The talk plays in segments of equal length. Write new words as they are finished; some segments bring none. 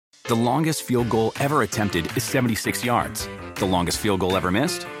The longest field goal ever attempted is 76 yards. The longest field goal ever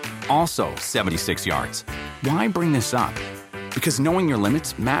missed? Also 76 yards. Why bring this up? Because knowing your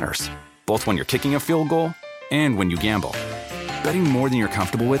limits matters, both when you're kicking a field goal and when you gamble. Betting more than you're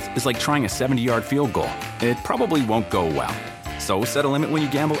comfortable with is like trying a 70-yard field goal. It probably won't go well. So set a limit when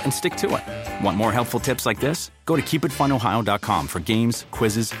you gamble and stick to it. Want more helpful tips like this? Go to keepitfunohio.com for games,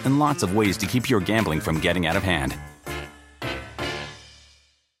 quizzes, and lots of ways to keep your gambling from getting out of hand.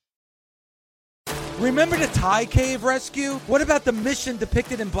 Remember the Thai cave rescue? What about the mission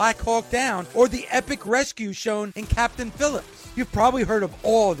depicted in Black Hawk Down or the epic rescue shown in Captain Phillips? You've probably heard of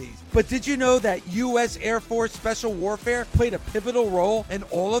all of these, but did you know that U.S. Air Force Special Warfare played a pivotal role in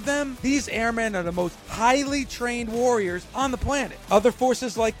all of them? These airmen are the most highly trained warriors on the planet. Other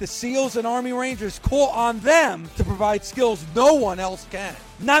forces like the SEALs and Army Rangers call on them to provide skills no one else can.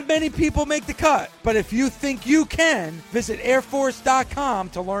 Not many people make the cut, but if you think you can, visit airforce.com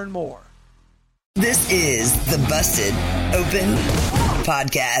to learn more. This is the Busted Open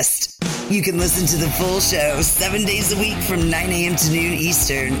Podcast. You can listen to the full show 7 days a week from 9 a.m. to noon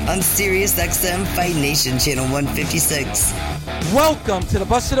Eastern on Sirius XM Fight Nation Channel 156. Welcome to the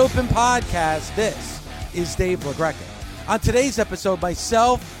Busted Open Podcast. This is Dave LaGreca. On today's episode,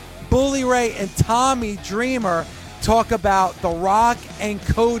 myself, Bully Ray, and Tommy Dreamer talk about The Rock and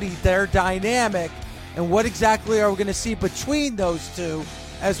Cody, their dynamic, and what exactly are we going to see between those two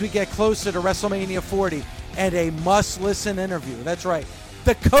as we get closer to WrestleMania 40, and a must-listen interview. That's right.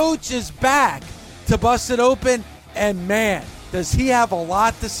 The coach is back to Busted Open, and man, does he have a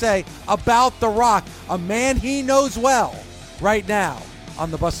lot to say about The Rock, a man he knows well, right now on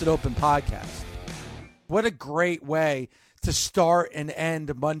the Busted Open podcast. What a great way to start and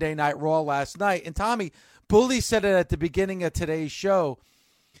end Monday Night Raw last night. And Tommy, Bully said it at the beginning of today's show.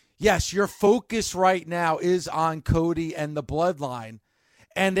 Yes, your focus right now is on Cody and the Bloodline.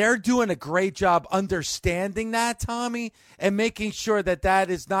 And they're doing a great job understanding that, Tommy, and making sure that that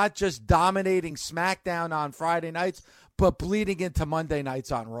is not just dominating SmackDown on Friday nights, but bleeding into Monday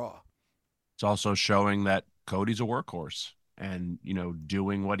nights on Raw. It's also showing that Cody's a workhorse and,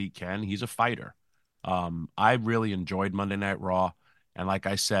 doing what he can. He's a fighter. I really enjoyed Monday Night Raw. And like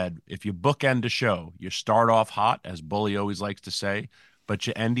I said, if you bookend a show, you start off hot, as Bully always likes to say, but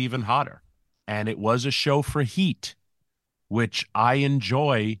you end even hotter. And it was a show for heat, which I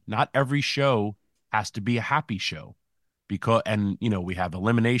enjoy. Not every show has to be a happy show we have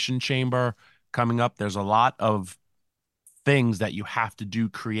Elimination Chamber coming up. There's a lot of things that you have to do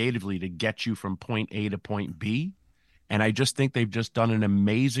creatively to get you from point A to point B. And I just think they've just done an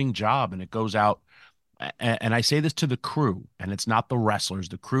amazing job. And it goes out, and I say this to the crew, and it's not the wrestlers.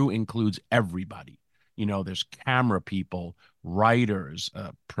 The crew includes everybody. There's camera people, writers,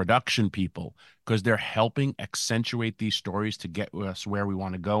 production people, because they're helping accentuate these stories to get us where we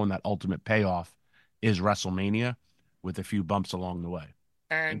want to go. And that ultimate payoff is WrestleMania, with a few bumps along the way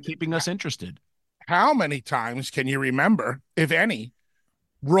and keeping us interested. How many times can you remember, if any,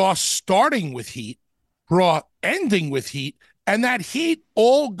 Raw starting with heat, Raw ending with heat, and that heat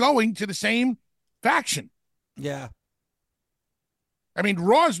all going to the same faction? Yeah. I mean,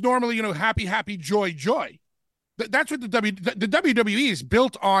 Raw is normally, happy, happy, joy, joy. That's what the WWE is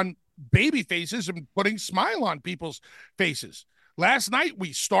built on, baby faces and putting smile on people's faces. Last night,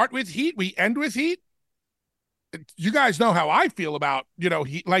 we start with heat, we end with heat. You guys know how I feel about,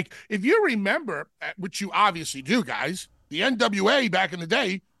 heat. Like, if you remember, which you obviously do, guys, the NWA back in the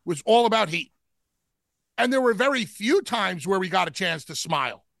day was all about heat. And there were very few times where we got a chance to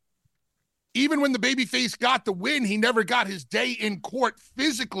smile. Even when the babyface got the win, he never got his day in court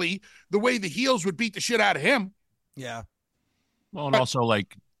physically the way the heels would beat the shit out of him. Yeah. Well, and also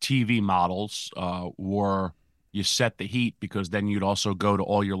like TV models were, you set the heat because then you'd also go to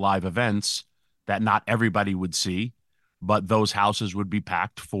all your live events that not everybody would see, but those houses would be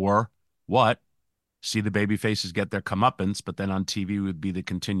packed for what? See the babyfaces get their comeuppance, but then on TV would be the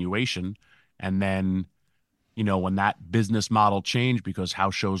continuation. And then, when that business model changed because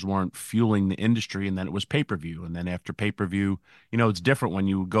house shows weren't fueling the industry, and then it was pay-per-view. And then after pay-per-view, it's different when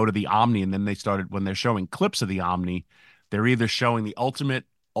you go to the Omni, and then when they're showing clips of the Omni, they're either showing the ultimate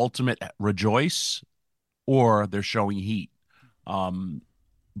rejoice or they're showing heat.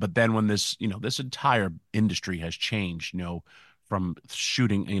 But then when this entire industry has changed, from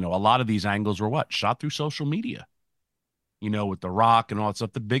shooting, a lot of these angles were shot through social media, with The Rock and all that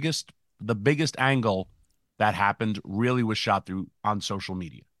stuff. The biggest angle that happened really was shot on social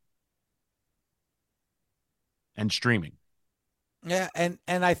media and streaming. Yeah, and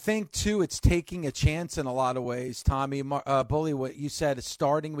I think, too, it's taking a chance in a lot of ways, Tommy. Bully, what you said is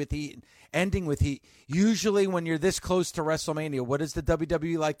starting with heat and ending with heat. Usually when you're this close to WrestleMania, what does the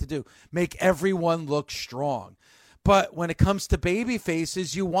WWE like to do? Make everyone look strong. But when it comes to baby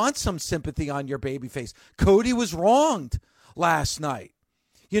faces, you want some sympathy on your baby face. Cody was wronged last night.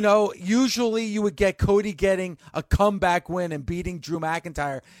 You know, usually you would get Cody getting a comeback win and beating Drew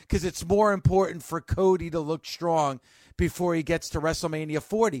McIntyre because it's more important for Cody to look strong before he gets to WrestleMania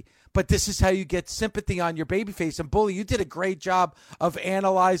 40. But this is how you get sympathy on your babyface. And Bully, you did a great job of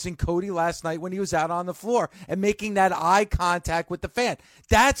analyzing Cody last night when he was out on the floor and making that eye contact with the fan.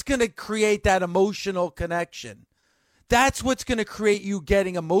 That's going to create that emotional connection. That's what's going to create you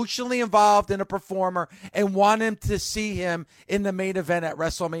getting emotionally involved in a performer and want him to see him in the main event at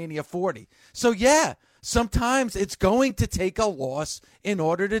WrestleMania 40. So, yeah, sometimes it's going to take a loss in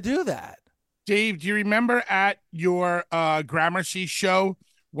order to do that. Dave, do you remember at your Gramercy show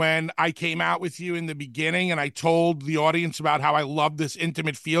when I came out with you in the beginning and I told the audience about how I love this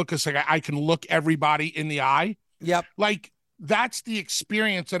intimate feel because I can look everybody in the eye? Yep. Like, that's the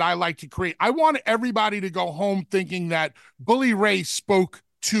experience that I like to create. I want everybody to go home thinking that Bully Ray spoke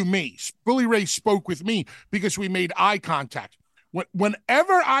to me. Bully Ray spoke with me because we made eye contact.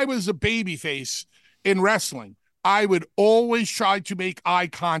 Whenever I was a babyface in wrestling, I would always try to make eye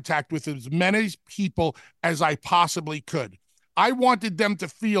contact with as many people as I possibly could. I wanted them to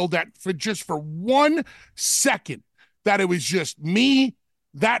feel that for 1 second, that it was just me,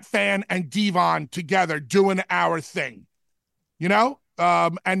 that fan, and Devon together doing our thing. You know?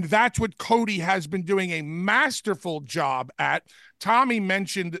 And that's what Cody has been doing a masterful job at. Tommy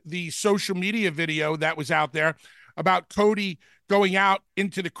mentioned the social media video that was out there about Cody going out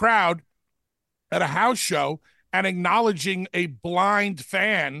into the crowd at a house show and acknowledging a blind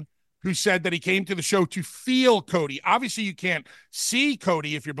fan who said that he came to the show to feel Cody. Obviously, you can't see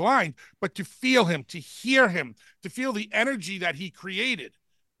Cody if you're blind, but to feel him, to hear him, to feel the energy that he created.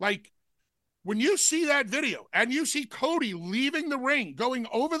 Like, when you see that video and you see Cody leaving the ring, going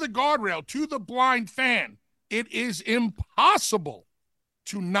over the guardrail to the blind fan, it is impossible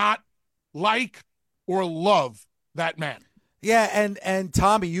to not like or love that man. Yeah, and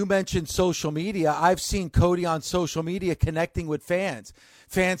Tommy, you mentioned social media. I've seen Cody on social media connecting with fans.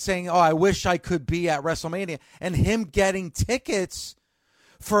 Fans saying, oh, I wish I could be at WrestleMania. And him getting tickets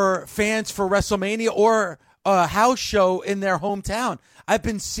for fans for WrestleMania or a house show in their hometown. I've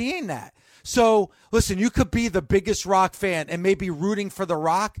been seeing that. So, listen, you could be the biggest Rock fan and maybe rooting for The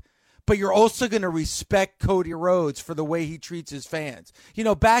Rock, but you're also going to respect Cody Rhodes for the way he treats his fans. You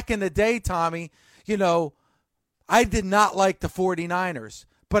know, back in the day, Tommy, you know, I did not like the 49ers,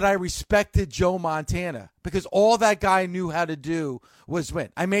 but I respected Joe Montana because all that guy knew how to do was win.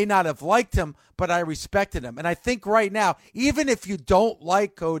 I may not have liked him, but I respected him. And I think right now, even if you don't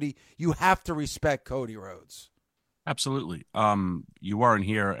like Cody, you have to respect Cody Rhodes. Absolutely. You weren't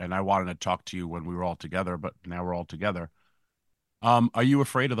here, and I wanted to talk to you when we were all together, but now we're all together. Are you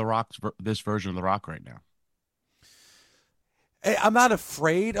afraid of The Rock's this version of The Rock right now? I'm not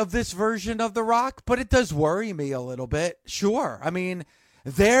afraid of this version of The Rock, but it does worry me a little bit. Sure. I mean,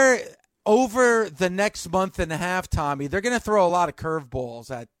 they're over the next month and a half, Tommy, they're going to throw a lot of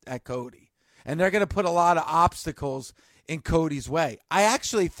curveballs at Cody, and they're going to put a lot of obstacles in Cody's way. I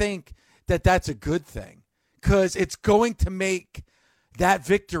actually think that that's a good thing because it's going to make that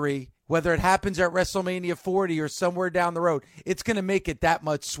victory, whether it happens at WrestleMania 40 or somewhere down the road, it's going to make it that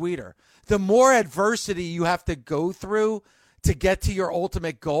much sweeter. The more adversity you have to go through to get to your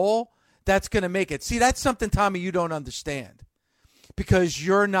ultimate goal, that's going to make it. See, that's something, Tommy, you don't understand because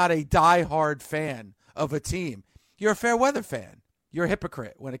you're not a diehard fan of a team. You're a fair weather fan. You're a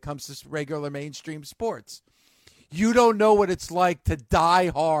hypocrite when it comes to regular mainstream sports. You don't know what it's like to die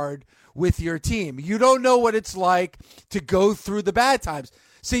hard with your team. You don't know what it's like to go through the bad times.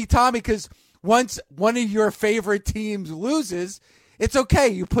 See, Tommy, because once one of your favorite teams loses, it's okay.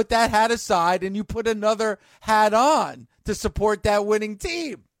 You put that hat aside and you put another hat on to support that winning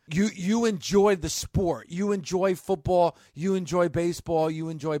team. You enjoy the sport. You enjoy football. You enjoy baseball. You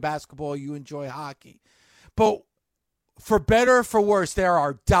enjoy basketball. You enjoy hockey. But for better or for worse, there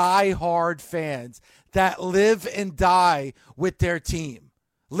are die-hard fans that live and die with their team.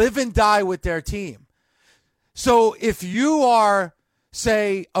 Live and die with their team. So if you are,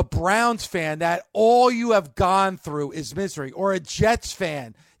 say, a Browns fan that all you have gone through is misery, or a Jets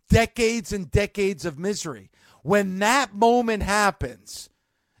fan, decades and decades of misery, when that moment happens,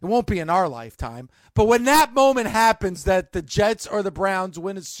 it won't be in our lifetime, but when that moment happens that the Jets or the Browns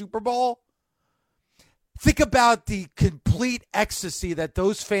win a Super Bowl, Think about the complete ecstasy that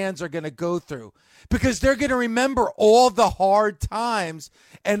those fans are going to go through, because they're going to remember all the hard times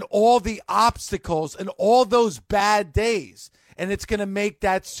and all the obstacles and all those bad days. And it's going to make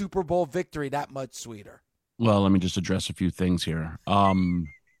that Super Bowl victory that much sweeter. Well, let me just address a few things here.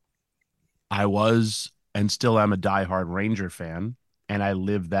 I was and still am a diehard Ranger fan, and I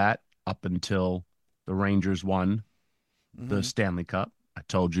lived that up until the Rangers won the Stanley Cup. I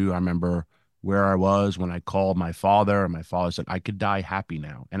told you, I remember where I was when I called my father, and my father said, I could die happy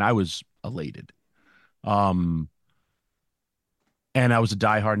now. And I was elated. And I was a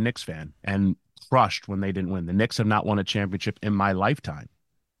diehard Knicks fan and crushed when they didn't win. The Knicks have not won a championship in my lifetime.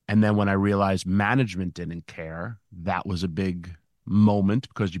 And then when I realized management didn't care, that was a big moment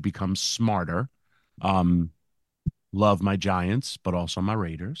because you become smarter. Love my Giants, but also my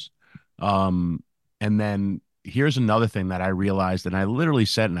Raiders. And then here's another thing that I realized, and I literally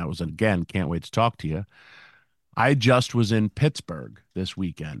said, and I was, again, can't wait to talk to you. I just was in Pittsburgh this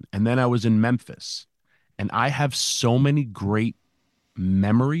weekend, and then I was in Memphis, and I have so many great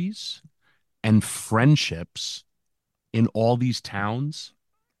memories and friendships in all these towns.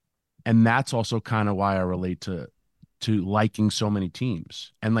 And that's also kind of why I relate to liking so many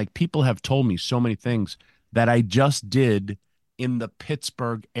teams. And like, people have told me so many things that I just did in the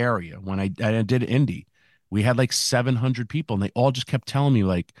Pittsburgh area when I did Indy. We had like 700 people, and they all just kept telling me,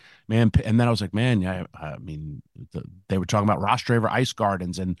 like, man. And then I was like, man, yeah, I mean, they were talking about Ross Draver Ice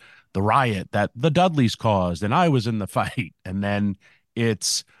Gardens and the riot that the Dudleys caused, and I was in the fight. And then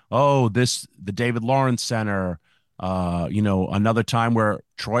it's, the David Lawrence Center, another time where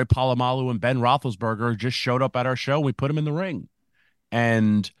Troy Polamalu and Ben Roethlisberger just showed up at our show. We put them in the ring,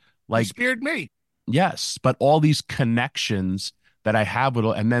 and like, you scared me. Yes, but all these connections that I have with,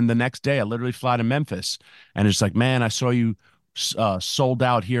 and then the next day I literally fly to Memphis, and it's like, man, I saw you sold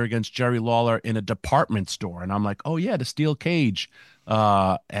out here against Jerry Lawler in a department store, and I'm like, oh yeah, the steel cage,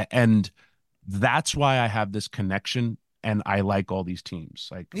 and that's why I have this connection, and I like all these teams.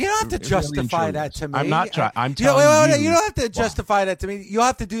 Like, you don't have to justify really that to me. I'm not trying. I'm telling you. You don't have to justify that to me. You'll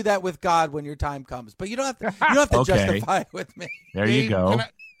have to do that with God when your time comes, but you don't have to Okay. justify it with me. There you go.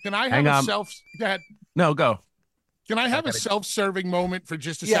 Can I have a self? Dad, No, go. Can I have a self-serving moment for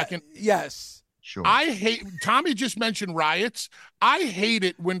just a second? Yes. Sure. I hate, Tommy just mentioned riots. I hate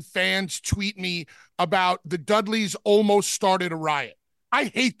it when fans tweet me about the Dudleys almost started a riot. I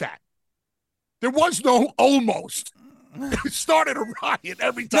hate that. There was no almost. It started a riot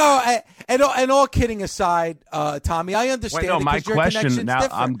every time. No, and all kidding aside, Tommy, I understand. Wait, no, my question now,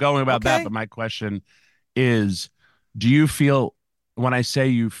 different. I'm going about that, but my question is, do you feel, when I say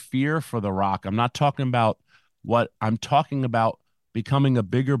you fear for The Rock, I'm not talking about I'm talking about becoming a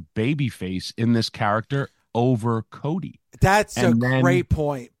bigger baby face in this character over Cody. That's a great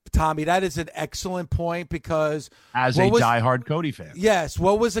point, Tommy. That is an excellent point, because as a diehard Cody fan. Yes.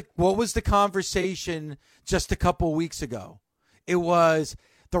 What was the conversation just a couple of weeks ago? It was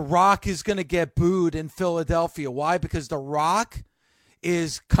The Rock is going to get booed in Philadelphia. Why? Because The Rock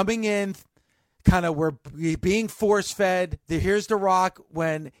is coming in, kind of, we're being force-fed. Here's The Rock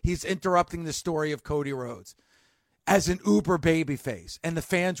when he's interrupting the story of Cody Rhodes as an uber babyface, and the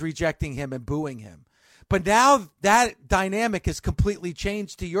fans rejecting him and booing him. But now that dynamic has completely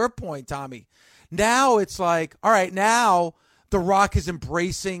changed, to your point, Tommy. Now it's like, all right, now The Rock is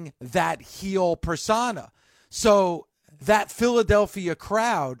embracing that heel persona. So that Philadelphia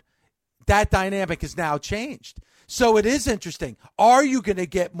crowd, that dynamic has now changed. So it is interesting. Are you going to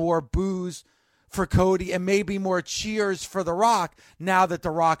get more boos for Cody and maybe more cheers for The Rock now that The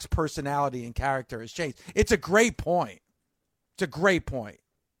Rock's personality and character has changed? It's a great point. It's a great point.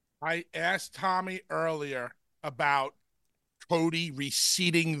 I asked Tommy earlier about Cody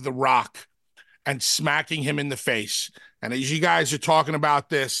reseating The Rock and smacking him in the face. And as you guys are talking about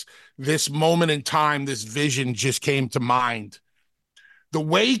this moment in time, this vision just came to mind. The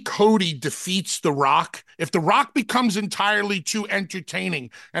way Cody defeats The Rock, if The Rock becomes entirely too entertaining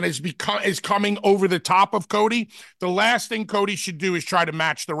and is coming over the top of Cody, the last thing Cody should do is try to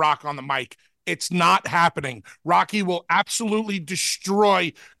match The Rock on the mic. It's not happening. Rocky will absolutely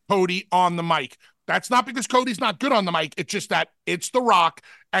destroy Cody on the mic. That's not because Cody's not good on the mic. It's just that it's The Rock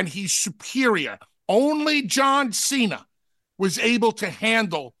and he's superior. Only John Cena was able to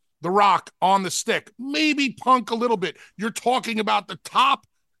handle The Rock on the stick, maybe Punk a little bit. You're talking about the top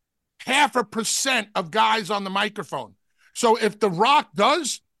 0.5% of guys on the microphone. So if The Rock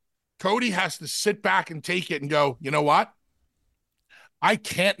does, Cody has to sit back and take it and go, you know what? I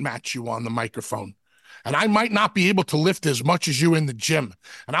can't match you on the microphone. And I might not be able to lift as much as you in the gym.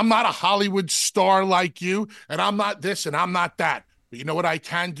 And I'm not a Hollywood star like you. And I'm not this and I'm not that. But you know what I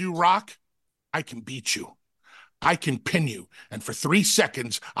can do, Rock? I can beat you. I can pin you. And for 3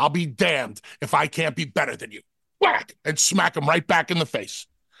 seconds, I'll be damned if I can't be better than you. Whack! And smack him right back in the face.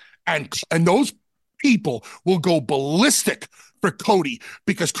 And those people will go ballistic for Cody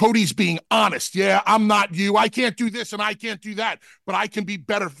because Cody's being honest. Yeah, I'm not you. I can't do this and I can't do that, but I can be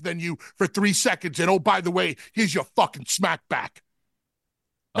better than you for 3 seconds. And oh, by the way, here's your fucking smack back.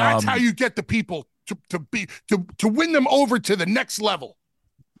 That's how you get the people to win them over to the next level.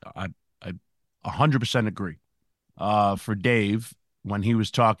 I 100% agree. For Dave, when he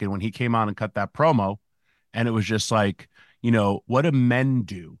was talking, when he came on and cut that promo, and it was just like, what do men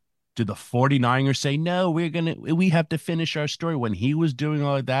do? Did the 49ers say, no, we have to finish our story? When he was doing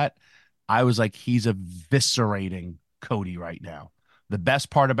all of that, I was like, he's eviscerating Cody right now. The best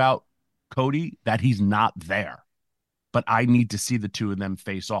part about Cody, that he's not there, but I need to see the two of them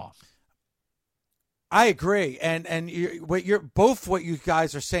face off. I agree, and what you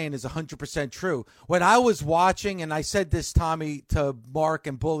guys are saying is 100% true. When I was watching, and I said this, Tommy, to Mark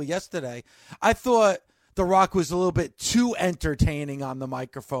and Bully yesterday, I thought The Rock was a little bit too entertaining on the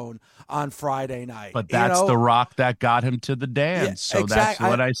microphone on Friday night. But that's The Rock that got him to the dance. Yeah, so that's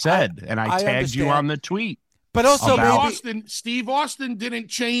what I said, and I tagged you on the tweet. But also, Steve Austin didn't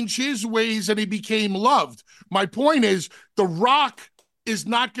change his ways, and he became loved. My point is, The Rock is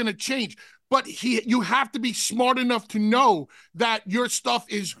not going to change. But you have to be smart enough to know that your stuff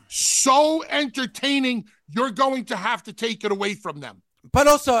is so entertaining, you're going to have to take it away from them. But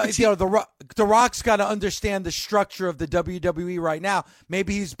also, The Rock's got to understand the structure of the WWE right now.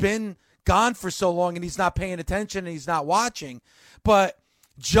 Maybe he's been gone for so long and he's not paying attention and he's not watching. But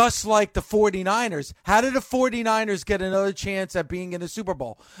just like the 49ers, how did the 49ers get another chance at being in the Super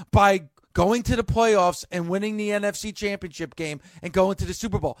Bowl? By going to the playoffs and winning the NFC Championship game and going to the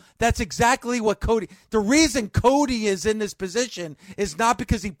Super Bowl. That's exactly what the reason Cody is in this position is not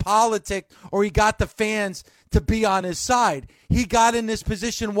because he politicked or he got the fans to be on his side. He got in this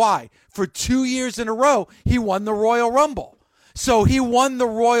position. Why? For 2 years in a row, he won the Royal Rumble. So he won the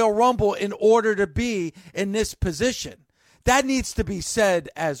Royal Rumble in order to be in this position. That needs to be said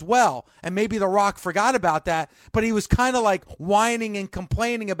as well. And maybe The Rock forgot about that, but he was kind of like whining and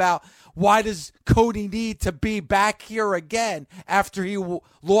complaining about why does Cody need to be back here again after he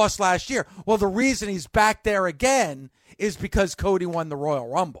lost last year? Well, the reason he's back there again is because Cody won the Royal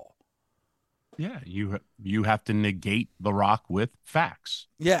Rumble. Yeah, you have to negate The Rock with facts.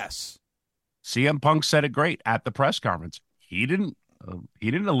 Yes. CM Punk said it great at the press conference. He didn't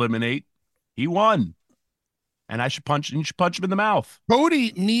eliminate. He won. And you should punch him in the mouth.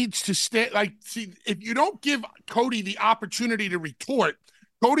 Cody needs to stay. If you don't give Cody the opportunity to retort,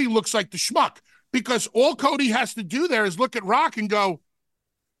 Cody looks like the schmuck. Because all Cody has to do there is look at Rock and go,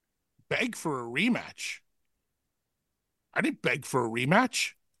 beg for a rematch. I didn't beg for a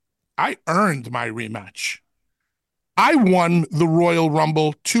rematch. I earned my rematch. I won the Royal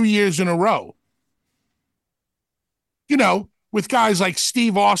Rumble 2 years in a row. With guys like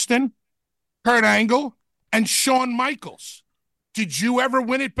Steve Austin, Kurt Angle, and Shawn Michaels. Did you ever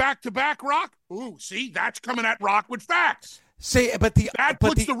win it back-to-back, Rock? Ooh, see, that's coming at Rock with facts. See, but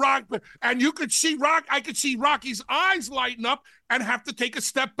The Rock, and you could see Rock. I could see Rocky's eyes lighten up and have to take a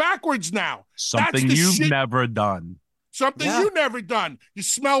step backwards now. Something you've never done. Something you never done. You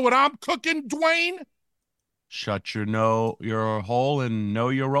smell what I'm cooking, Dwayne? Shut your hole and know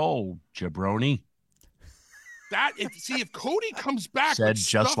your role, jabroni. If Cody comes back said with just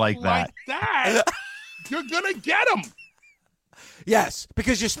stuff like that, you're gonna get him. Yes,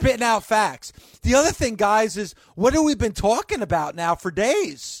 because you're spitting out facts. The other thing, guys, is what have we been talking about now for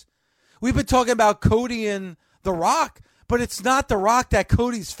days? We've been talking about Cody and The Rock, but it's not The Rock that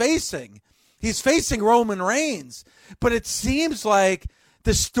Cody's facing. He's facing Roman Reigns. But it seems like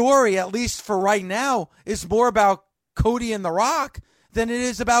the story, at least for right now, is more about Cody and The Rock than it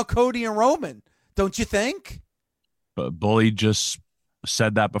is about Cody and Roman. Don't you think? But Bully just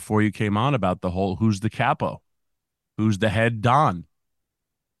said that before you came on about the whole who's the capo, who's the head Don.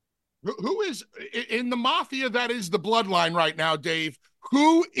 Who is in the mafia that is the Bloodline right now, Dave?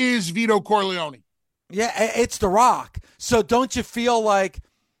 Who is Vito Corleone? Yeah, it's The Rock. So don't you feel like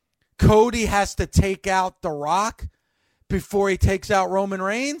Cody has to take out The Rock before he takes out Roman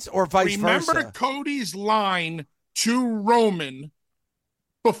Reigns, or vice versa? Remember Cody's line to Roman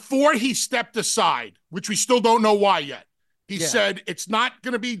before he stepped aside, which we still don't know why yet. He said it's not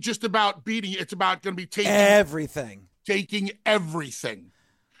going to be just about beating, it's about going to be taking everything.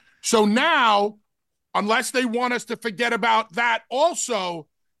 So now, unless they want us to forget about that also,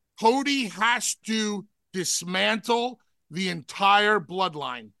 Cody has to dismantle the entire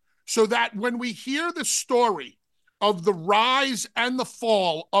Bloodline so that when we hear the story of the rise and the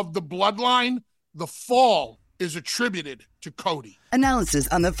fall of the Bloodline, the fall is attributed to Cody. Analysis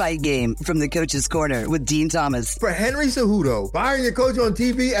on the fight game from the Coach's Corner with Dean Thomas. For Henry Cejudo, firing your coach on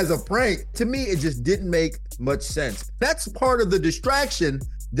TV as a prank, to me, it just didn't make much sense. That's part of the distraction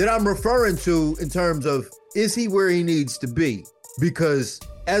that I'm referring to in terms of, is he where he needs to be? Because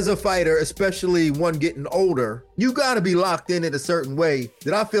as a fighter, especially one getting older, you got to be locked in a certain way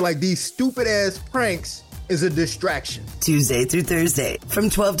that I feel like these stupid ass pranks is a distraction. Tuesday through Thursday from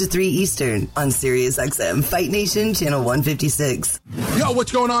 12 to 3 Eastern on Sirius XM Fight Nation Channel 156. Yo,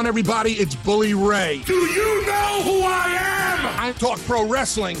 what's going on, everybody? It's Bully Ray. Do you know who I am? I talk pro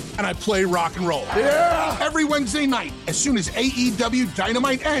wrestling and I play rock and roll. Yeah! Every Wednesday night, as soon as AEW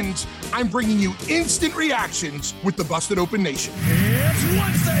Dynamite ends, I'm bringing you instant reactions with the Busted Open Nation. It's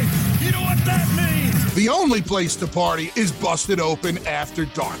Wednesday. You know what that means? The only place to party is Busted Open After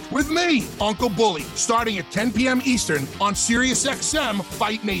Dark with me, Uncle Bully, starting at 10 p.m. Eastern on SiriusXM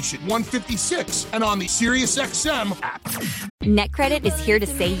Fight Nation 156 and on the SiriusXM app. NetCredit is here to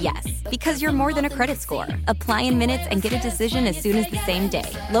say yes, because you're more than a credit score. Apply in minutes and get a decision as soon as the same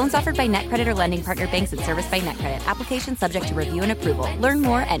day. Loans offered by NetCredit or lending partner banks and serviced by NetCredit. Application subject to review and approval. Learn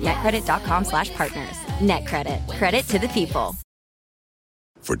more at netcredit.com/partners. NetCredit. Credit to the people.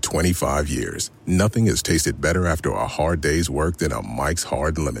 For 25 years, nothing has tasted better after a hard day's work than a Mike's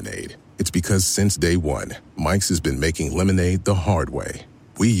Hard Lemonade. It's because since day one, Mike's has been making lemonade the hard way.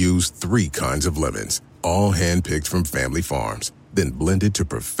 We use 3 kinds of lemons, all hand-picked from family farms, then blended to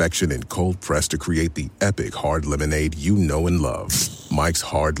perfection and cold-pressed to create the epic hard lemonade you know and love. Mike's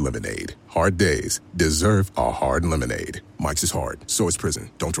Hard Lemonade. Hard days deserve a hard lemonade. Mike's is hard, so is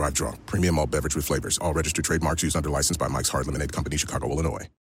prison. Don't drive drunk. Premium malt beverage with flavors. All registered trademarks used under license by Mike's Hard Lemonade Company, Chicago, Illinois.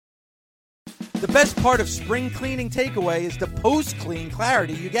 The best part of spring cleaning takeaway is the post-clean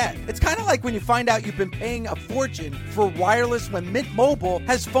clarity you get. It's kind of like when you find out you've been paying a fortune for wireless when Mint Mobile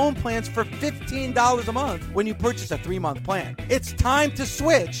has phone plans for $15 a month when you purchase a 3-month plan. It's time to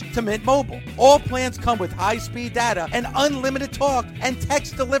switch to Mint Mobile. All plans come with high-speed data and unlimited talk and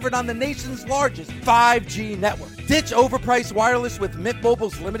text delivered on the nation's largest 5G network. Ditch overpriced wireless with Mint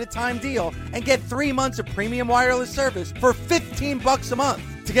Mobile's limited time deal and get 3 months of premium wireless service for $15 a month.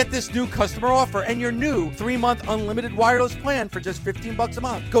 To get this new customer offer and your new 3-month unlimited wireless plan for just $15 a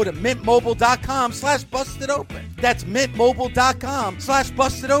month, go to mintmobile.com/bustedopen. That's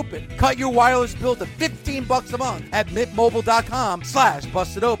mintmobile.com/bustedopen. Cut your wireless bill to $15 a month at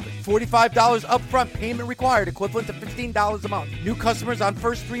mintmobile.com/bustedopen. $45 upfront payment required, equivalent to $15 a month. New customers on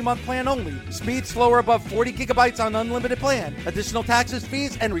first 3-month plan only. Speed slower above 40 gigabytes on unlimited plan. Additional taxes,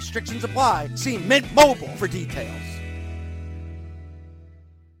 fees, and restrictions apply. See Mint Mobile for details.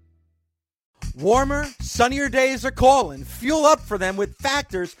 Warmer, sunnier days are calling. Fuel up for them with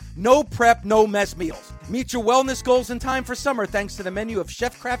Factor's no prep, no mess meals. Meet your wellness goals in time for summer thanks to the menu of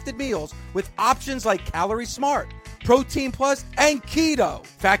chef-crafted meals with options like Calorie Smart, Protein Plus, and Keto.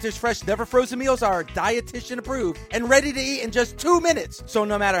 Factor's fresh, never frozen meals are dietitian approved and ready to eat in just 2 minutes. So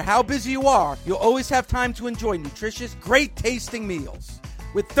no matter how busy you are, you'll always have time to enjoy nutritious, great tasting meals.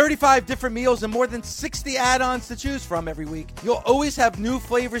 With 35 different meals and more than 60 add-ons to choose from every week, you'll always have new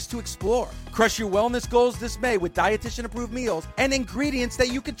flavors to explore. Crush your wellness goals this May with dietitian-approved meals and ingredients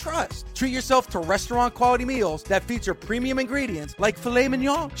that you can trust. Treat yourself to restaurant-quality meals that feature premium ingredients like filet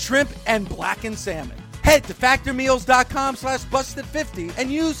mignon, shrimp, and blackened salmon. Head to factormeals.com/busted50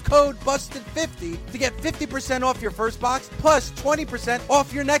 and use code busted50 to get 50% off your first box plus 20%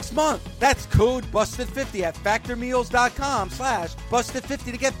 off your next month. That's code busted50 at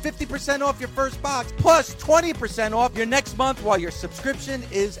factormeals.com/busted50 to get 50% off your first box plus 20% off your next month while your subscription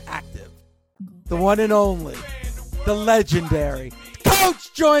is active. The one and only, the legendary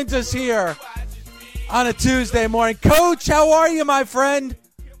Coach joins us here on a Tuesday morning. Coach, how are you, my friend?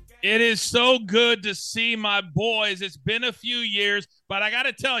 It is so good to see my boys. It's been a few years, but I got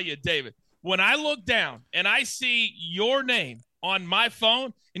to tell you, David, when I look down and I see your name on my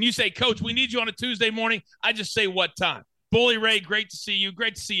phone and you say, Coach, we need you on a Tuesday morning, I just say, what time? Bully Ray, great to see you.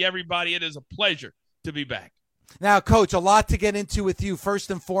 Great to see everybody. It is a pleasure to be back. Now, Coach, a lot to get into with you.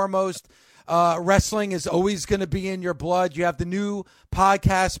 First and foremost, wrestling is always going to be in your blood. You have the new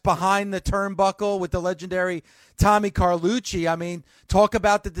podcast, Behind the Turnbuckle, with the legendary Tommy Carlucci. I mean, talk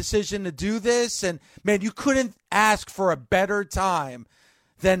about the decision to do this. And, man, you couldn't ask for a better time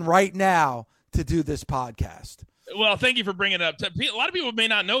than right now to do this podcast. Well, thank you for bringing it up. A lot of people may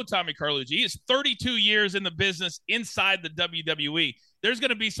not know Tommy Carlucci. He is 32 years in the business inside the WWE. There's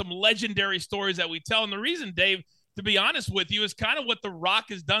going to be some legendary stories that we tell. And the reason, Dave, to be honest with you, is kind of what The Rock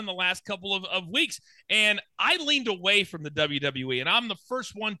has done the last couple of weeks. And I leaned away from the WWE, and I'm the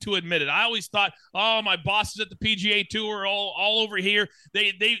first one to admit it. I always thought, oh, my bosses at the PGA Tour are all over here.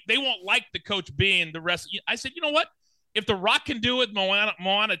 They won't like the coach being the rest. I said, you know what? If The Rock can do it,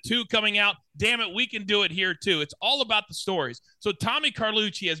 Moana 2 coming out, damn it, we can do it here too. It's all about the stories. So Tommy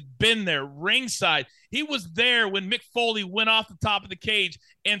Carlucci has been there ringside. He was there when Mick Foley went off the top of the cage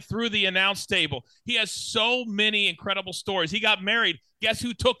and through the announce table. He has so many incredible stories. He got married. Guess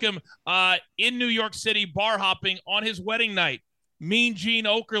who took him in New York City bar hopping on his wedding night? Mean Gene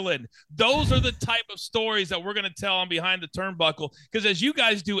Okerlund. Those are the type of stories that we're going to tell on Behind the Turnbuckle, because as you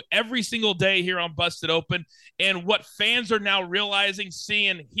guys do every single day here on Busted Open, and what fans are now realizing,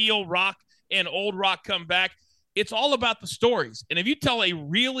 seeing heel Rock and old Rock come back, it's all about the stories. And if you tell a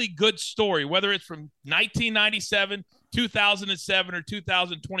really good story, whether it's from 1997, 2007, or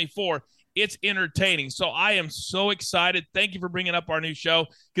 2024, it's entertaining. So I am so excited. Thank you for bringing up our new show,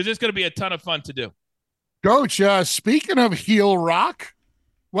 because it's going to be a ton of fun to do. Coach, speaking of heel Rock,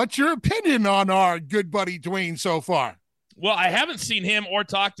 what's your opinion on our good buddy Dwayne so far? Well, I haven't seen him or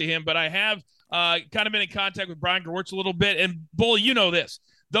talked to him, but I have kind of been in contact with Brian Gewirtz a little bit. And, Bull, you know this.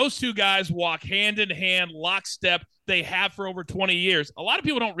 Those two guys walk hand in hand, lockstep. They have for over 20 years. A lot of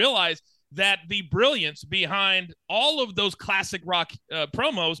people don't realize that the brilliance behind all of those classic Rock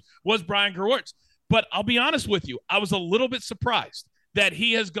promos was Brian Gewirtz. But I'll be honest with you, I was a little bit surprised that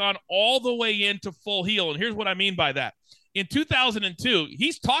he has gone all the way into full heel. And here's what I mean by that. In 2002,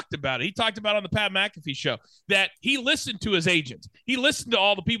 he's talked about it. He talked about it on the Pat McAfee show that he listened to his agents. He listened to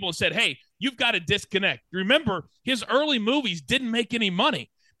all the people and said, hey, you've got to disconnect. Remember, his early movies didn't make any money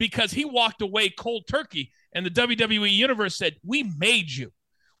because he walked away cold turkey. And the WWE Universe said, we made you.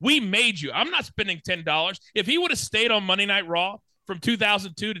 We made you. I'm not spending $10. If he would have stayed on Monday Night Raw from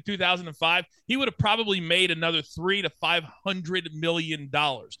 2002 to 2005, he would have probably made another $300 to $500 million.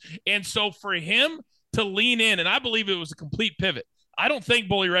 And so for him to lean in, and I believe it was a complete pivot. I don't think,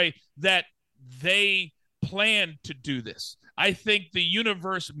 Bully Ray, that they planned to do this. I think the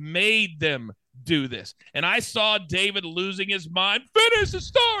universe made them do this. And I saw David losing his mind. Finish the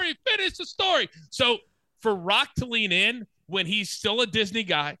story. Finish the story. So for Rock to lean in when he's still a Disney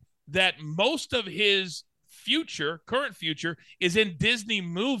guy, that most of his current future is in Disney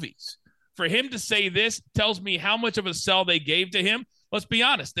movies. For him to say this tells me how much of a sell they gave to him. Let's be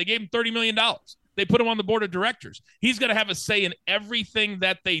honest. They gave him $30 million. They put him on the board of directors. He's going to have a say in everything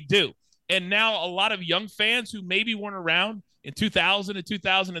that they do. And now a lot of young fans who maybe weren't around in 2000 and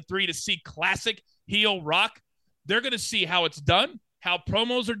 2003 to see classic heel Rock, they're going to see how it's done, how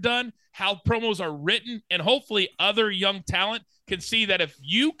promos are done, how promos are written, and hopefully other young talent can see that if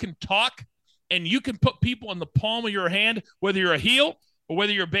you can talk and you can put people in the palm of your hand, whether you're a heel or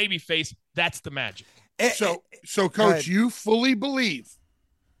whether you're a baby face, that's the magic. So Coach, you fully believe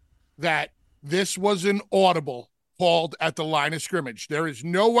that this was an audible called at the line of scrimmage. There is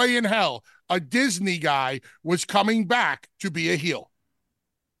no way in hell a Disney guy was coming back to be a heel.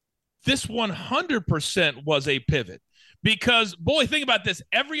 This 100% was a pivot because, boy, think about this.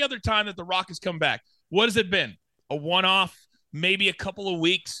 Every other time that The Rock has come back, what has it been? A one-off, maybe a couple of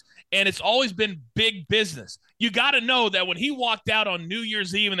weeks, and it's always been big business. You got to know that when he walked out on New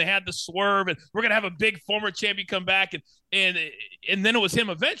Year's Eve and they had the swerve and we're going to have a big former champion come back and then it was him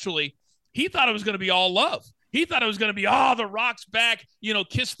eventually, he thought it was going to be all love. He thought it was going to be, The Rock's back,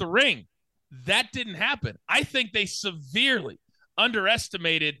 kiss the ring. That didn't happen. I think they severely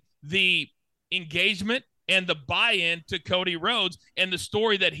underestimated the engagement and the buy-in to Cody Rhodes and the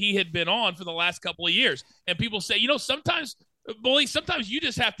story that he had been on for the last couple of years. And people say, sometimes, Bully, sometimes you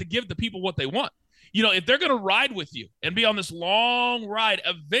just have to give the people what they want. If they're going to ride with you and be on this long ride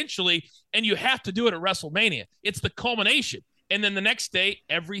eventually, and you have to do it at WrestleMania, it's the culmination. And then the next day,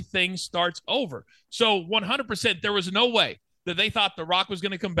 everything starts over. So 100%, there was no way that they thought The Rock was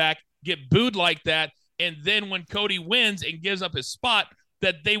going to come back, get booed like that, and then when Cody wins and gives up his spot,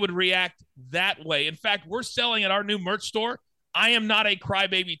 that they would react that way. In fact, we're selling at our new merch store, I Am Not a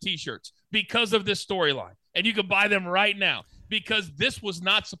Crybaby t-shirts because of this storyline. And you can buy them right now because this was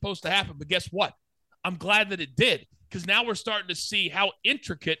not supposed to happen. But guess what? I'm glad that it did because now we're starting to see how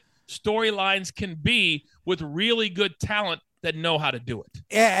intricate storylines can be with really good talent that know how to do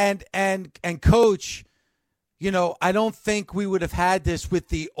it. And Coach, I don't think we would have had this with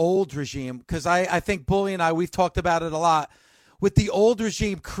the old regime because I think Bully and I, we've talked about it a lot. With the old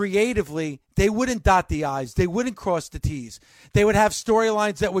regime, creatively, they wouldn't dot the I's. They wouldn't cross the T's. They would have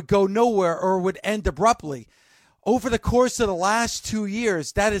storylines that would go nowhere or would end abruptly. Over the course of the last 2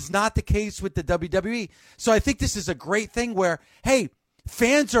 years, that is not the case with the WWE. So I think this is a great thing where, hey,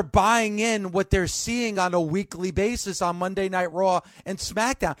 fans are buying in what they're seeing on a weekly basis on Monday Night Raw and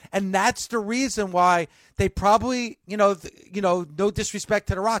SmackDown. And that's the reason why they probably, no disrespect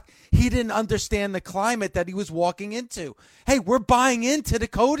to The Rock, he didn't understand the climate that he was walking into. Hey, we're buying into the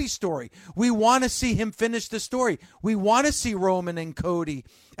Cody story. We want to see him finish the story. We want to see Roman and Cody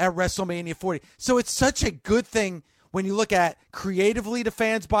at WrestleMania 40. So it's such a good thing when you look at creatively the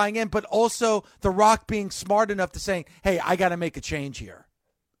fans buying in, but also The Rock being smart enough to saying, hey, I got to make a change here.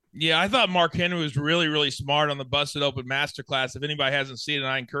 Yeah, I thought Mark Henry was really, really smart on the Busted Open Masterclass. If anybody hasn't seen it,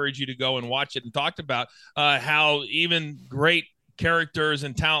 I encourage you to go and watch it, and talked about how even great characters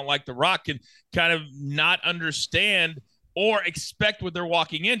and talent like The Rock can kind of not understand or expect what they're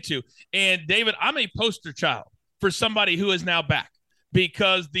walking into. And David, I'm a poster child for somebody who is now back.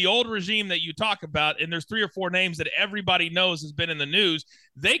 Because the old regime that you talk about, and there's 3 or 4 names that everybody knows has been in the news,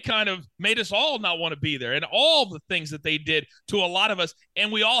 they kind of made us all not want to be there, and all the things that they did to a lot of us,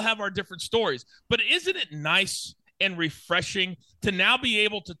 and we all have our different stories. But isn't it nice and refreshing to now be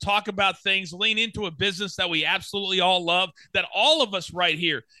able to talk about things, lean into a business that we absolutely all love, that all of us right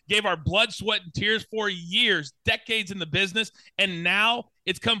here gave our blood, sweat, and tears for years, decades in the business, and now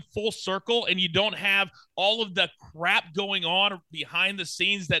it's come full circle, and you don't have all of the crap going on behind the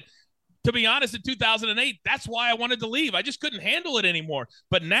scenes that, to be honest, in 2008, that's why I wanted to leave. I just couldn't handle it anymore.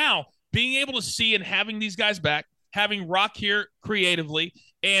 But now, being able to see and having these guys back, having Rock here creatively,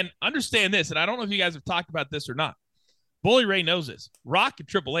 and understand this, and I don't know if you guys have talked about this or not, Bully Ray knows this. Rock and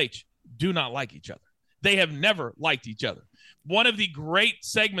Triple H do not like each other. They have never liked each other. One of the great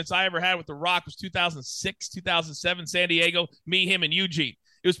segments I ever had with The Rock was 2006, 2007, San Diego, me, him, and Eugene.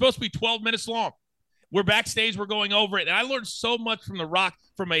 It was supposed to be 12 minutes long. We're backstage, we're going over it, and I learned so much from The Rock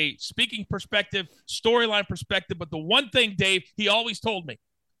from a speaking perspective, storyline perspective, but the one thing, Dave, he always told me,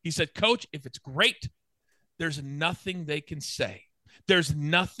 he said, Coach, if it's great, there's nothing they can say. There's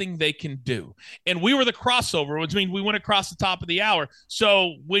nothing they can do. And we were the crossover, which means we went across the top of the hour.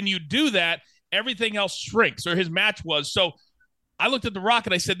 So when you do that, everything else shrinks, or his match was. So I looked at The Rock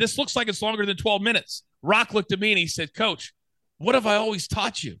and I said, this looks like it's longer than 12 minutes. Rock looked at me and he said, Coach, what have I always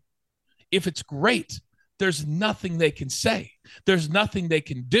taught you? If it's great, there's nothing they can say. There's nothing they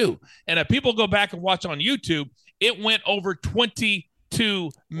can do. And if people go back and watch on YouTube, it went over 22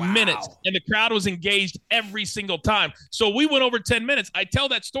 minutes, and the crowd was engaged every single time. So we went over 10 minutes. I tell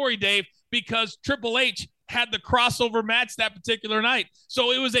that story, Dave, because Triple H had the crossover match that particular night.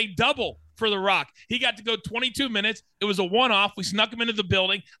 So it was a double for The Rock. He got to go 22 minutes. It was a one-off. We snuck him into the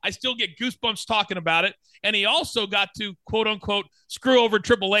building. I still get goosebumps talking about it. And he also got to, quote-unquote, screw over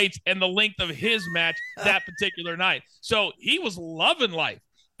Triple H and the length of his match that particular night. So he was loving life.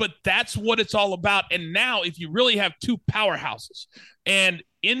 But that's what it's all about. And now if you really have 2 powerhouses, and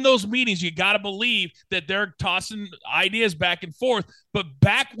in those meetings, you got to believe that they're tossing ideas back and forth. But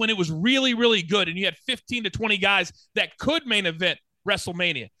back when it was really, really good, and you had 15 to 20 guys that could main event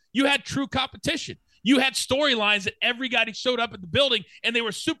WrestleMania, you had true competition. You had storylines that every guy that showed up at the building, and they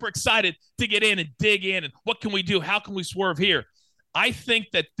were super excited to get in and dig in. And what can we do? How can we swerve here? I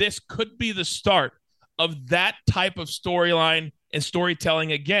think that this could be the start of that type of storyline and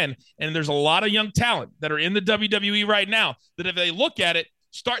storytelling again. And there's a lot of young talent that are in the WWE right now that if they look at it,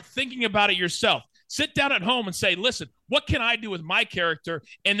 start thinking about it yourself. Sit down at home and say, listen, what can I do with my character?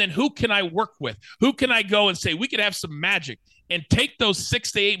 And then who can I work with? Who can I go and say, we could have some magic, and take those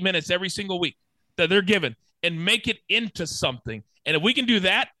 6 to 8 minutes every single week that they're given and make it into something. And if we can do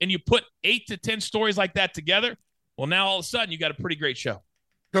that, and you put 8 to 10 stories like that together, well, now all of a sudden you got a pretty great show.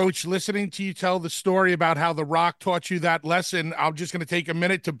 Coach, listening to you tell the story about how The Rock taught you that lesson, I'm just going to take a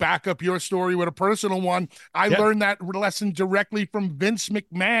minute to back up your story with a personal one. I learned that lesson directly from Vince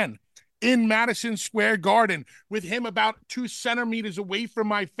McMahon in Madison Square Garden, with him about 2 centimeters away from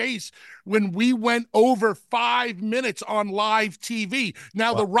my face when we went over 5 minutes on live TV.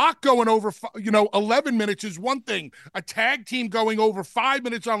 Now, The Rock going over 11 minutes is one thing. A tag team going over 5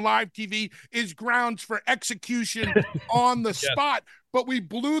 minutes on live TV is grounds for execution on the spot. But we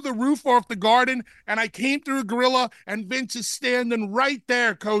blew the roof off the Garden, and I came through a gorilla, and Vince is standing right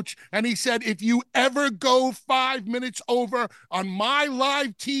there, Coach. And he said, if you ever go 5 minutes over on my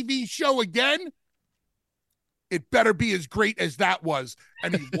live TV show again, it better be as great as that was.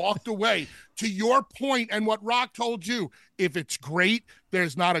 And he walked away. To your point and what Rock told you, if it's great,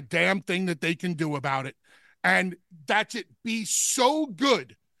 there's not a damn thing that they can do about it. And that's it. Be so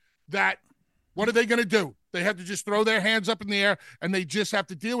good that what are they going to do? They have to just throw their hands up in the air, and they just have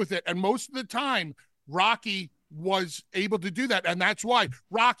to deal with it. And most of the time, Rocky was able to do that. And that's why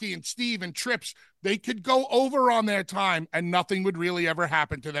Rocky and Steve and Trips, they could go over on their time and nothing would really ever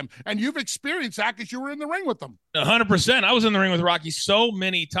happen to them. And you've experienced that because you were in the ring with them. 100%. I was in the ring with Rocky so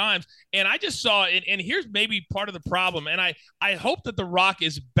many times. And I just saw it. And here's maybe part of the problem. And I hope that The Rock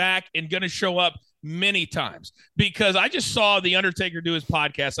is back and going to show up many times, because I just saw The Undertaker do his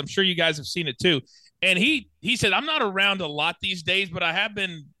podcast. I'm sure you guys have seen it too. And he said, I'm not around a lot these days, but I have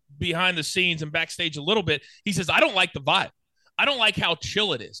been behind the scenes and backstage a little bit. He says, I don't like the vibe. I don't like how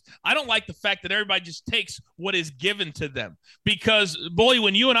chill it is. I don't like the fact that everybody just takes what is given to them. Because, boy,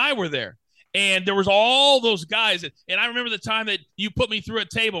 when you and I were there, and there was all those guys, and I remember the time that you put me through a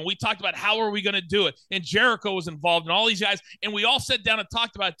table, and we talked about how are we going to do it, and Jericho was involved, and all these guys, and we all sat down and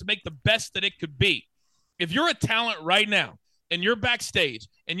talked about it to make the best that it could be. If you're a talent right now, and you're backstage,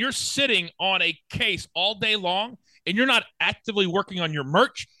 and you're sitting on a case all day long, and you're not actively working on your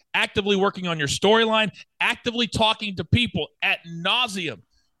merch, actively working on your storyline, actively talking to people ad nauseum,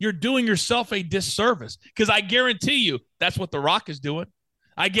 you're doing yourself a disservice. Because I guarantee you that's what The Rock is doing.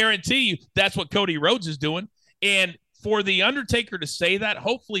 I guarantee you that's what Cody Rhodes is doing. And for The Undertaker to say that,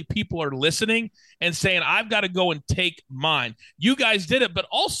 hopefully people are listening and saying, I've got to go and take mine. You guys did it, but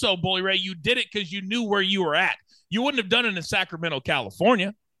also, Bully Ray, you did it because you knew where you were at. You wouldn't have done it in Sacramento,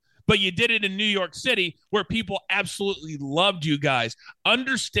 California, but you did it in New York City, where people absolutely loved you guys.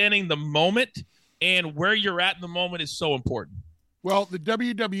 Understanding the moment and where you're at in the moment is so important. Well, the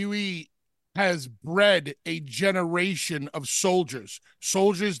WWE has bred a generation of soldiers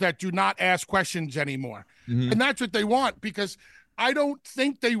that do not ask questions anymore. Mm-hmm. And that's what they want, because I don't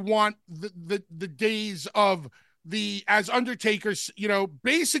think they want the days of as Undertaker's,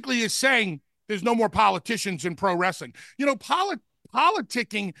 basically is saying there's no more politicians in pro wrestling.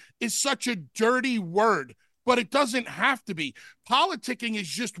 Politicking is such a dirty word, but it doesn't have to be. Politicking is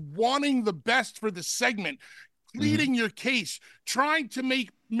just wanting the best for the segment, pleading your case, trying to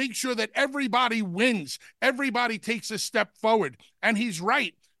make sure that everybody wins, everybody takes a step forward. And he's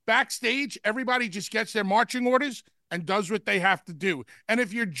right. Backstage, everybody just gets their marching orders and does what they have to do. And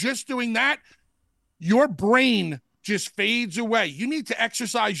if you're just doing that, your brain just fades away. You need to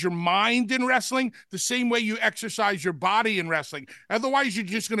exercise your mind in wrestling the same way you exercise your body in wrestling. Otherwise, you're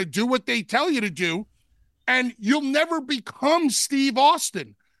just going to do what they tell you to do, and you'll never become Steve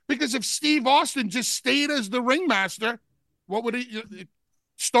Austin. Because if Steve Austin just stayed as the ringmaster, what would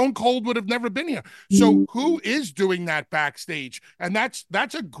Stone Cold would have never been here. So who is doing that backstage? And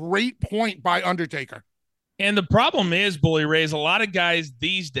that's a great point by Undertaker. And the problem is, Bully Ray, a lot of guys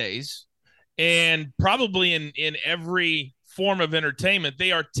these days, and probably in every form of entertainment,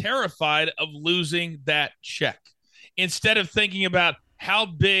 they are terrified of losing that check. Instead of thinking about how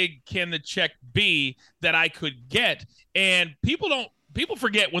big can the check be that I could get. And people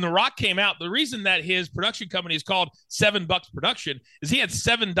forget, when The Rock came out, the reason that his production company is called $7 Production is he had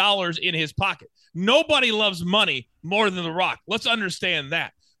 $7 in his pocket. Nobody loves money more than The Rock. Let's understand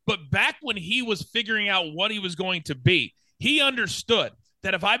that. But back when he was figuring out what he was going to be, he understood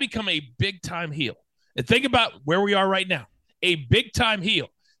that if I become a big-time heel, and think about where we are right now, a big-time heel,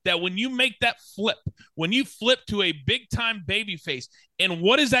 that when you make that flip, when you flip to a big-time babyface, and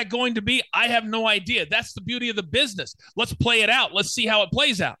what is that going to be? I have no idea. That's the beauty of the business. Let's play it out. Let's see how it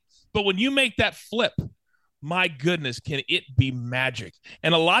plays out. But when you make that flip, my goodness, can it be magic?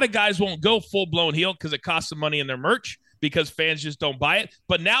 And a lot of guys won't go full-blown heel because it costs them money in their merch, because fans just don't buy it.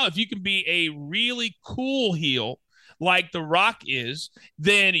 But now if you can be a really cool heel like The Rock is,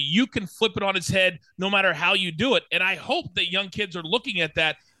 then you can flip it on its head no matter how you do it. And I hope that young kids are looking at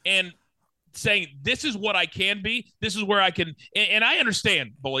that and saying, this is what I can be. This is where I can. And I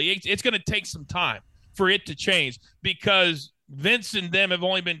understand, Bully, it's going to take some time for it to change, because Vince and them have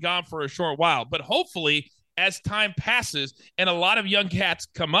only been gone for a short while. But hopefully, as time passes and a lot of young cats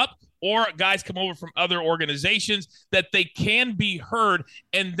come up, or guys come over from other organizations, that they can be heard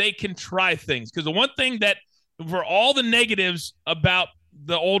and they can try things. Because the one thing that, for all the negatives about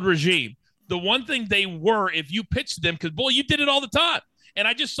the old regime, the one thing they were, if you pitched them, because, boy, you did it all the time. And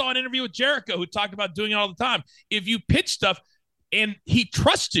I just saw an interview with Jericho who talked about doing it all the time. If you pitch stuff and he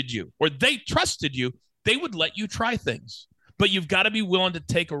trusted you, or they trusted you, they would let you try things. But you've got to be willing to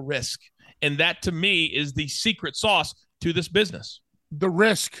take a risk. And that, to me, is the secret sauce to this business. The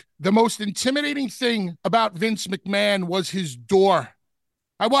risk. The most intimidating thing about Vince McMahon was his door.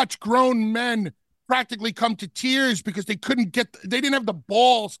 I watched grown men practically come to tears because they didn't have the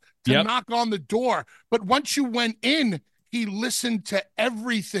balls to knock on the door. But once you went in, he listened to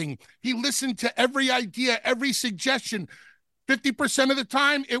everything. He listened to every idea, every suggestion. 50% of the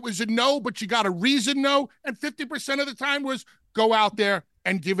time it was a no, but you got a reason no. And 50% of the time was go out there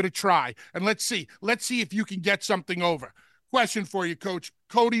and give it a try. And let's see if you can get something over. Question for you, Coach.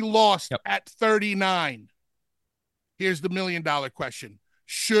 Cody lost at 39. Here's the $1 million question.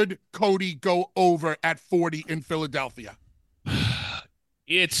 Should Cody go over at 40 in Philadelphia?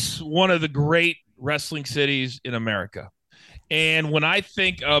 It's one of the great wrestling cities in America. And when I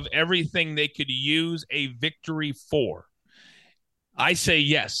think of everything they could use a victory for, I say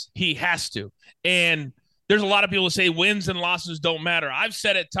yes, he has to. And there's a lot of people who say wins and losses don't matter. I've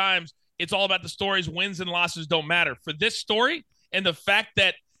said at times it's all about the stories. Wins and losses don't matter. For this story and the fact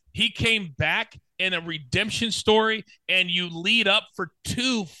that he came back in a redemption story and you lead up for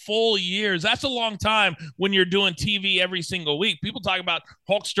 2 full years, that's a long time when you're doing TV every single week. People talk about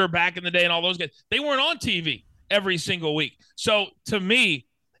Hulkster back in the day and all those guys. They weren't on TV every single week. So to me,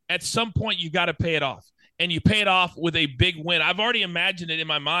 at some point, you got to pay it off. And you pay it off with a big win. I've already imagined it in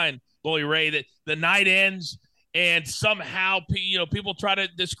my mind, Bully Ray, that the night ends and somehow, people try to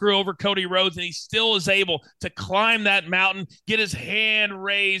screw over Cody Rhodes, and he still is able to climb that mountain, get his hand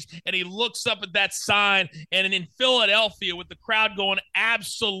raised, and he looks up at that sign. And in Philadelphia, with the crowd going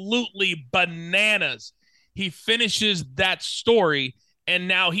absolutely bananas, he finishes that story, and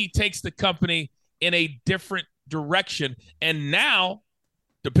now he takes the company in a different direction. And now,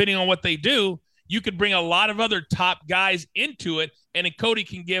 depending on what they do, you could bring a lot of other top guys into it, and then Cody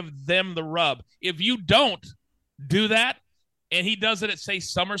can give them the rub. If you don't do that, and he does it at, say,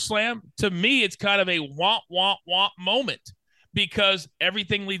 SummerSlam, to me, it's kind of a womp moment because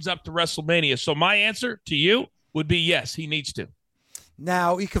everything leads up to WrestleMania. So my answer to you would be yes, he needs to.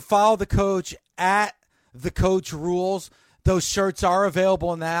 Now, you can follow the coach at The Coach Rules. Those shirts are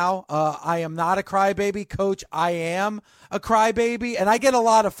available now. I am not a crybaby, Coach. I am a crybaby, and I get a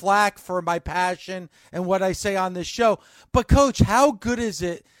lot of flack for my passion and what I say on this show. But, Coach, how good is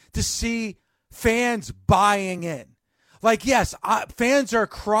it to see fans buying in? Like, yes, fans are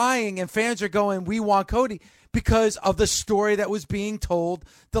crying and fans are going, we want Cody, because of the story that was being told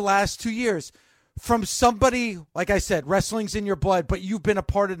the last 2 years. From somebody, like I said, wrestling's in your blood, but you've been a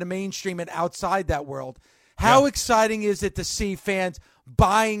part of the mainstream and outside that world. How exciting is it to see fans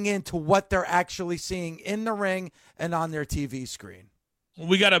buying into what they're actually seeing in the ring and on their TV screen?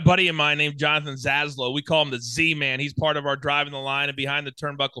 We got a buddy of mine named Jonathan Zaslow. We call him the Z-Man. He's part of our Driving the Line and Behind the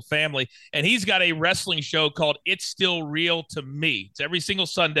Turnbuckle family. And he's got a wrestling show called It's Still Real to Me. It's every single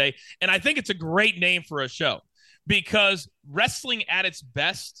Sunday. And I think it's a great name for a show because wrestling at its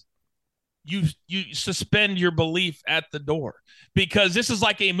best, you suspend your belief at the door because this is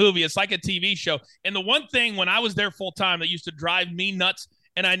like a movie. It's like a TV show. And the one thing when I was there full time that used to drive me nuts,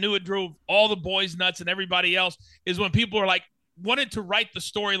 and I knew it drove all the boys nuts and everybody else, is when people are like, wanted to write the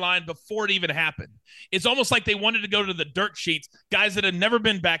storyline before it even happened. It's almost like they wanted to go to the dirt sheets, guys that have never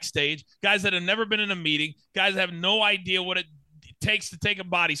been backstage, guys that have never been in a meeting, guys that have no idea what it takes to take a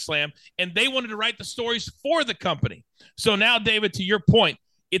body slam, and they wanted to write the stories for the company. So now, David, to your point,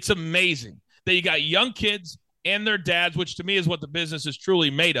 it's amazing that you got young kids and their dads, which to me is what the business is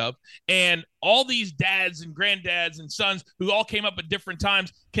truly made of. And all these dads and granddads and sons who all came up at different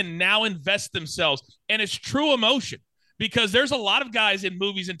times can now invest themselves. And it's true emotion because there's a lot of guys in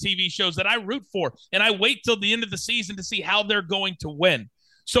movies and TV shows that I root for, and I wait till the end of the season to see how they're going to win.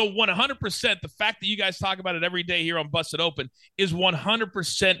 So 100%, the fact that you guys talk about it every day here on Busted Open is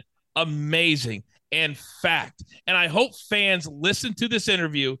 100% amazing and fact. And I hope fans listen to this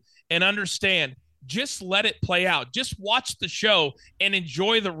interview and understand, just let it play out. Just watch the show and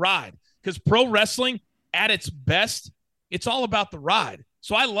enjoy the ride. Because pro wrestling, at its best, it's all about the ride.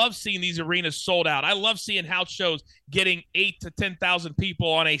 So I love seeing these arenas sold out. I love seeing house shows getting 8,000 to 10,000 people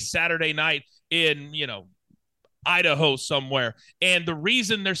on a Saturday night in, Idaho somewhere. And the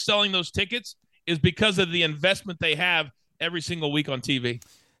reason they're selling those tickets is because of the investment they have every single week on TV.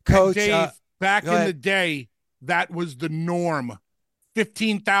 Coach, Dave, back in the day, that was the norm.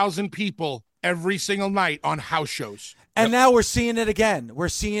 15,000 people every single night on house shows. And now we're seeing it again. We're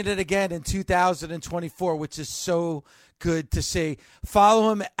seeing it again in 2024, which is so good to see.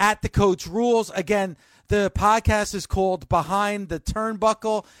 Follow him at The Coach Rules. Again, the podcast is called Behind the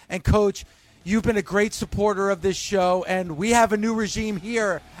Turnbuckle. And, Coach, you've been a great supporter of this show, and we have a new regime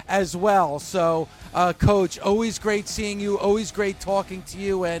here as well. So, Coach, always great seeing you, always great talking to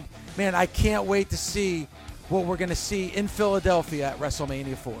you. And, man, I can't wait to see what we're going to see in Philadelphia at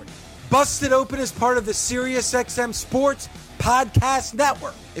WrestleMania 40. Busted Open is part of the SiriusXM Sports Podcast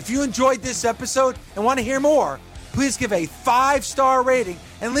Network. If you enjoyed this episode and want to hear more, please give a 5-star rating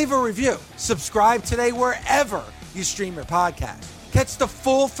and leave a review. Subscribe today wherever you stream your podcast. Catch the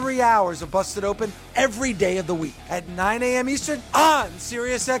full 3 hours of Busted Open every day of the week at 9 a.m. Eastern on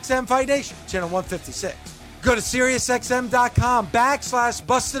SiriusXM Fight Nation, channel 156. Go to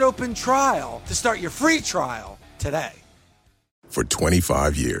SiriusXM.com/BustedOpenTrial to start your free trial today. For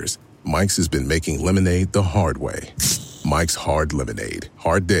 25 years, Mike's has been making lemonade the hard way. Mike's Hard Lemonade.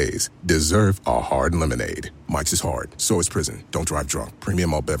 Hard days deserve a hard lemonade. Mike's is hard, so is prison. Don't drive drunk. Premium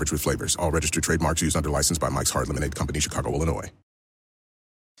malt beverage with flavors. All registered trademarks used under license by Mike's Hard Lemonade Company, Chicago, Illinois.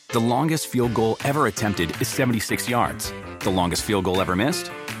 The longest field goal ever attempted is 76 yards. The longest field goal ever missed?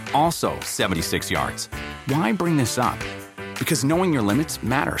 Also 76 yards. Why bring this up? Because knowing your limits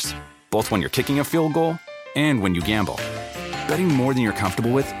matters, both when you're kicking a field goal and when you gamble. Betting more than you're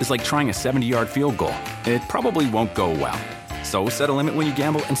comfortable with is like trying a 70-yard field goal. It probably won't go well. So set a limit when you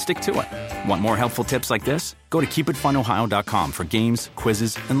gamble and stick to it. Want more helpful tips like this? Go to keepitfunohio.com for games,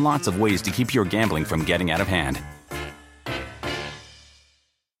 quizzes, and lots of ways to keep your gambling from getting out of hand.